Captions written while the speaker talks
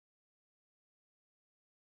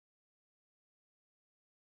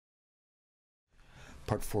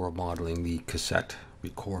part 4 of modeling the cassette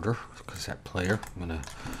recorder, cassette player. I'm going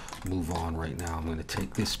to move on right now. I'm going to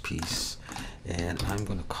take this piece and I'm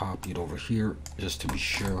going to copy it over here just to be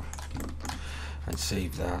sure. I'd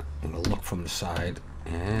save that. I'm going to look from the side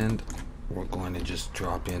and we're going to just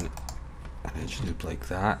drop in an edge loop like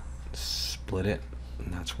that, split it,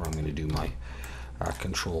 and that's where I'm going to do my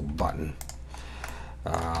control button.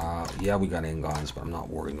 Yeah, we got ingons, but I'm not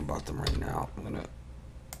worrying about them right now. I'm going to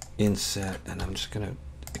inset and I'm just going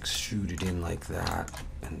to extrude it in like that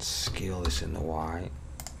and scale this in the Y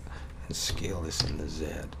and scale this in the Z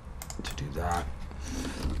to do that.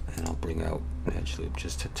 And I'll bring out an edge loop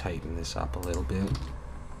just to tighten this up a little bit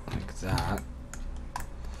like that.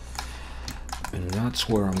 And that's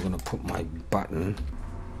where I'm going to put my button.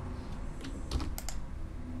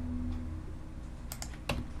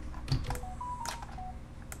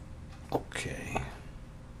 Okay.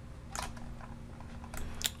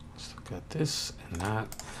 Let's look at this and that.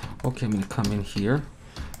 Okay, I'm going to come in here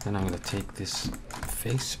and I'm going to take this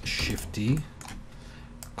face Shift D,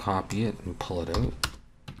 copy it and pull it out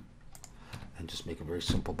and just make a very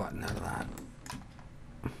simple button out of that.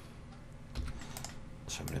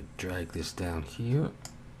 So I'm going to drag this down here,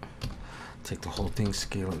 take the whole thing,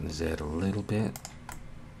 scale it in Z a little bit.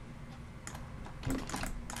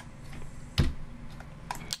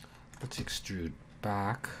 Let's extrude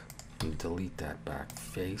back and delete that back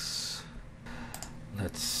face.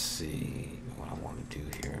 Let's see what I want to do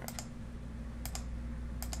here.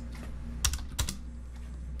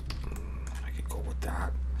 I could go with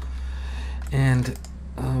that. And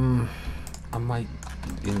I might,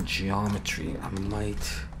 in geometry, I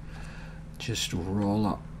might just roll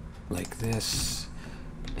up like this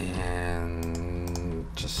and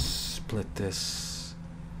just split this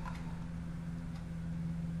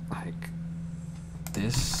like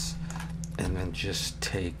this, and then just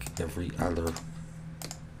take every other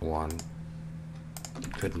one.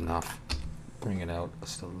 Good enough. Bring it out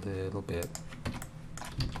just a little bit.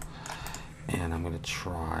 And I'm going to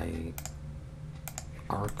try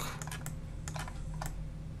arc.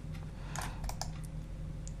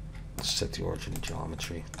 Set the origin of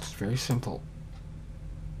geometry. It's very simple.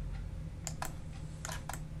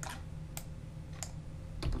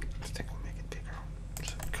 I think we'll make it bigger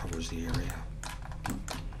so it covers the area.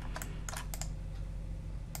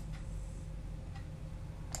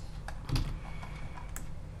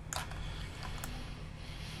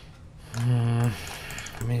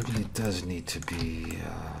 Maybe it does need to be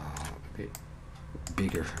a bit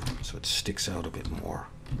bigger so it sticks out a bit more.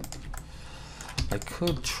 I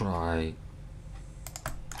could try,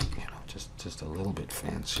 you know, just a little bit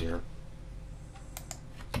fancier,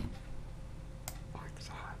 like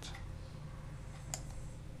that.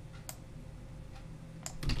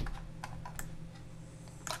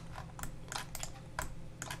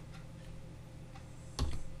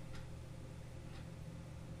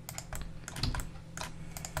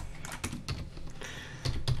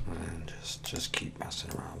 And just keep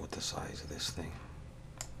messing around with the size of this thing.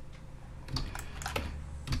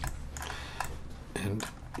 And,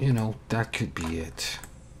 you know, that could be it.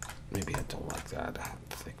 Maybe I don't like that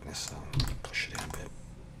thickness, so I'm gonna push it in a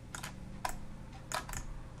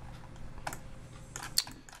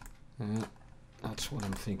bit. That's what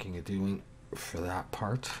I'm thinking of doing for that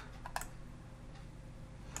part.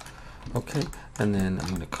 Okay, and then I'm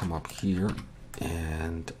going to come up here,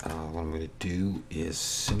 and what I'm going to do is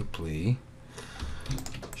simply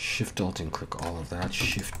Shift-Alt and click all of that,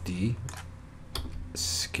 Shift-D,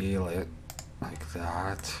 scale it like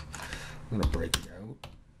that. I'm going to break it out.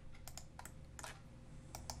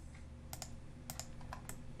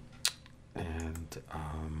 And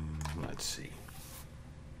let's see.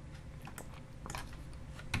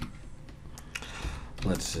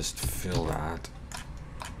 Let's just fill that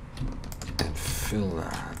and fill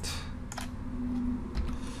that.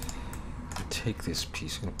 And take this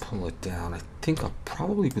piece, I'm going to pull it down. I think I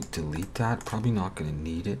probably would delete that, probably not going to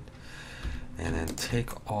need it. And then take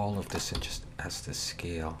all of this and just as the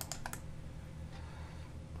scale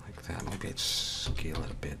like that. Maybe I'd scale it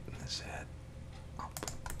a bit in this head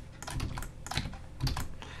up.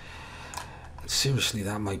 And seriously,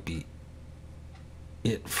 that might be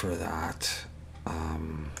it for that.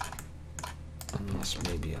 Unless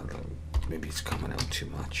maybe it's coming out too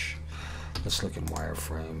much. Let's look in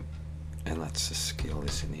wireframe and let's just scale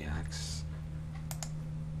this in the X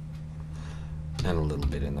and a little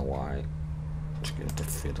bit in the Y. Just get it to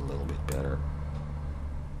fit a little bit better.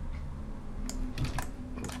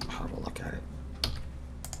 Have a look at it.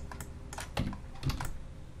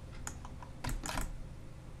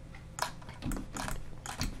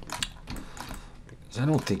 Because I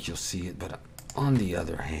don't think you'll see it, but On the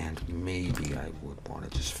other hand, maybe I would want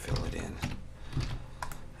to just fill it in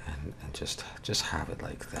and just have it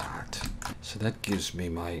like that. So that gives me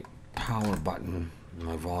my power button,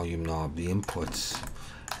 my volume knob, the inputs,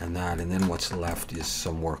 and that, and then what's left is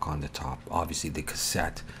some work on the top, obviously the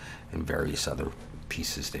cassette and various other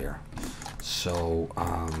pieces there. So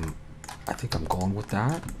I think I'm going with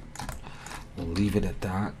that. We'll leave it at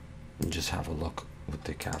that and just have a look with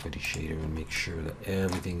the cavity shader and make sure that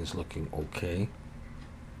everything is looking okay.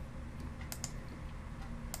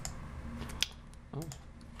 Oh,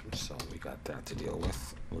 so we got that to deal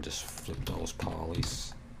with. We'll just flip those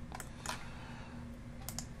polys.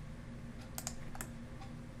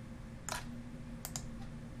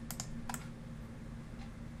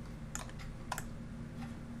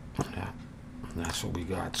 Yeah, that's what we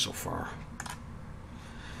got so far.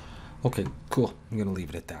 Okay, cool. I'm gonna leave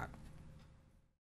it at that.